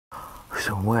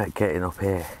some work getting up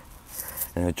here.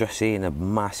 And I've just seen a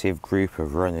massive group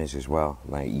of runners as well,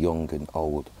 like young and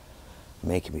old,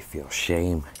 making me feel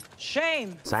shame.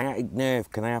 Shame! Sciatic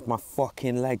nerve, can I have my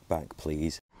fucking leg back,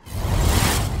 please?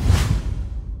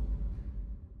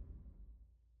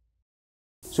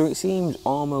 So it seems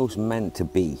almost meant to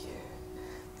be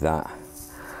that,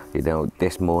 you know,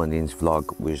 this morning's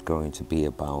vlog was going to be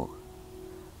about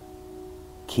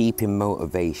keeping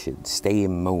motivation,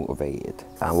 staying motivated.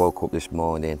 I woke up this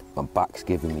morning, my back's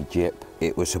giving me jip.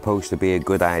 It was supposed to be a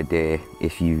good idea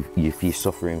if you're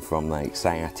suffering from like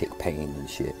sciatic pain and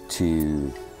shit,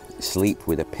 to sleep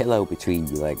with a pillow between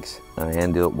your legs. And I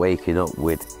ended up waking up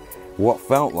with what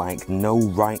felt like no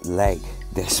right leg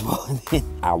this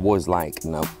morning. I was like,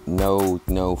 no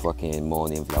fucking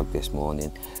morning vlog this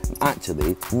morning.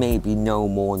 Actually, maybe no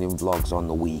morning vlogs on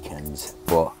the weekends,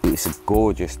 but it's a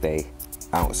gorgeous day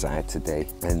outside today,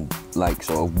 and like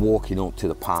sort of walking up to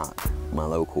the park, my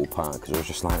local park, because I was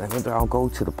just like, I'll go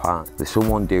to the park. There's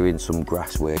someone doing some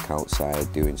grass work outside,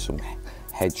 doing some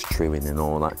hedge trimming and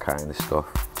all that kind of stuff.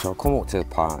 So I'll come up to the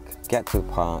park, get to the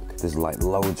park, there's like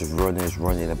loads of runners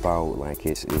running about, like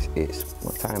it's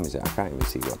what time is it? I can't even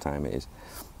see what time it is.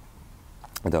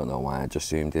 I don't know why I just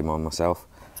zoomed in on myself.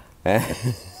 I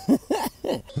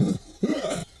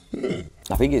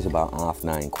think it's about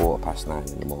 9:30,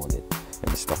 9:15 in the morning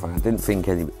and stuff, and I didn't think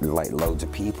like loads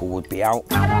of people would be out.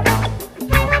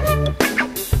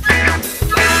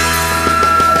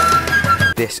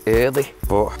 This early,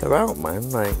 but they're out, man.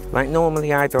 Like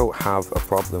normally I don't have a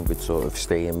problem with sort of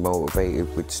staying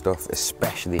motivated with stuff,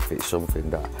 especially if it's something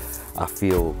that I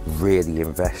feel really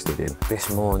invested in. This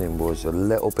morning was a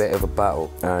little bit of a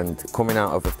battle, and coming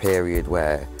out of a period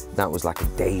where that was like a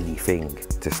daily thing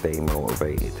to stay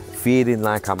motivated, feeling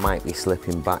like I might be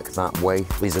slipping back that way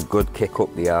is a good kick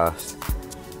up the arse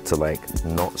to like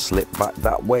not slip back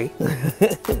that way.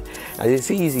 And it's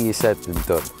easier said than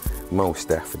done. Most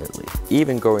definitely.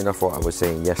 Even going off what I was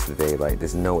saying yesterday, like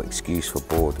there's no excuse for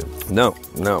boredom. No.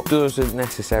 Doesn't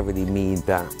necessarily mean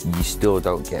that you still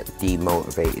don't get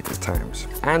demotivated at times.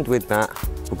 And with that,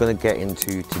 we're gonna get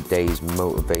into today's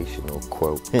motivational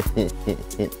quote.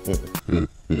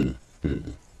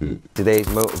 Today's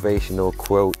motivational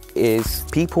quote is,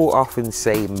 people often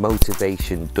say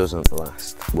motivation doesn't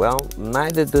last. Well,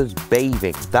 neither does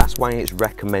bathing. That's why it's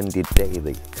recommended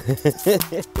daily.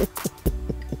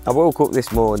 I woke up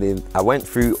this morning, I went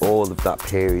through all of that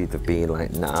period of being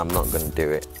like, nah, I'm not gonna do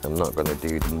it. I'm not gonna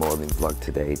do the morning vlog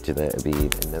today, do you know what I mean?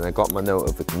 And then I got my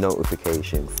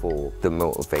notification for the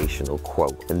motivational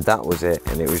quote, and that was it.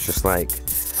 And it was just like,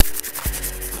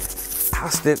 I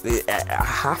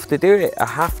have to do it. I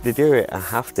have to do it. I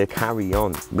have to carry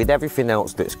on with everything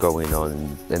else that's going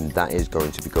on, and that is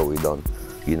going to be going on,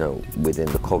 you know, within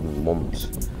the coming months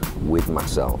with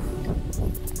myself.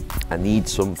 I need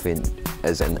something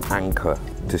as an anchor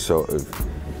to sort of,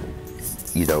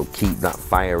 you know, keep that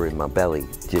fire in my belly,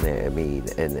 do you know what I mean?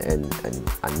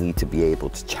 And I need to be able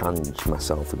to challenge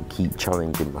myself and keep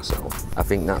challenging myself. I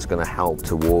think that's going to help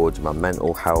towards my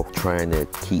mental health, trying to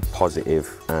keep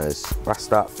positive as I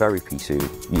start therapy soon,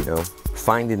 you know.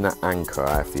 Finding that anchor,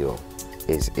 I feel,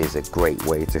 is a great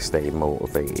way to stay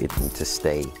motivated and to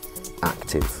stay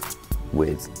active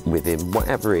within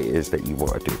whatever it is that you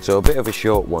want to do. So a bit of a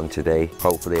short one today,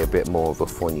 hopefully a bit more of a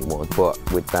funny one, but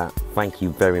with that, thank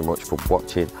you very much for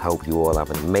watching. Hope you all have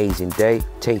an amazing day.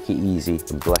 Take it easy,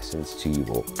 and blessings to you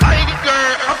all.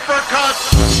 Tiger uppercut.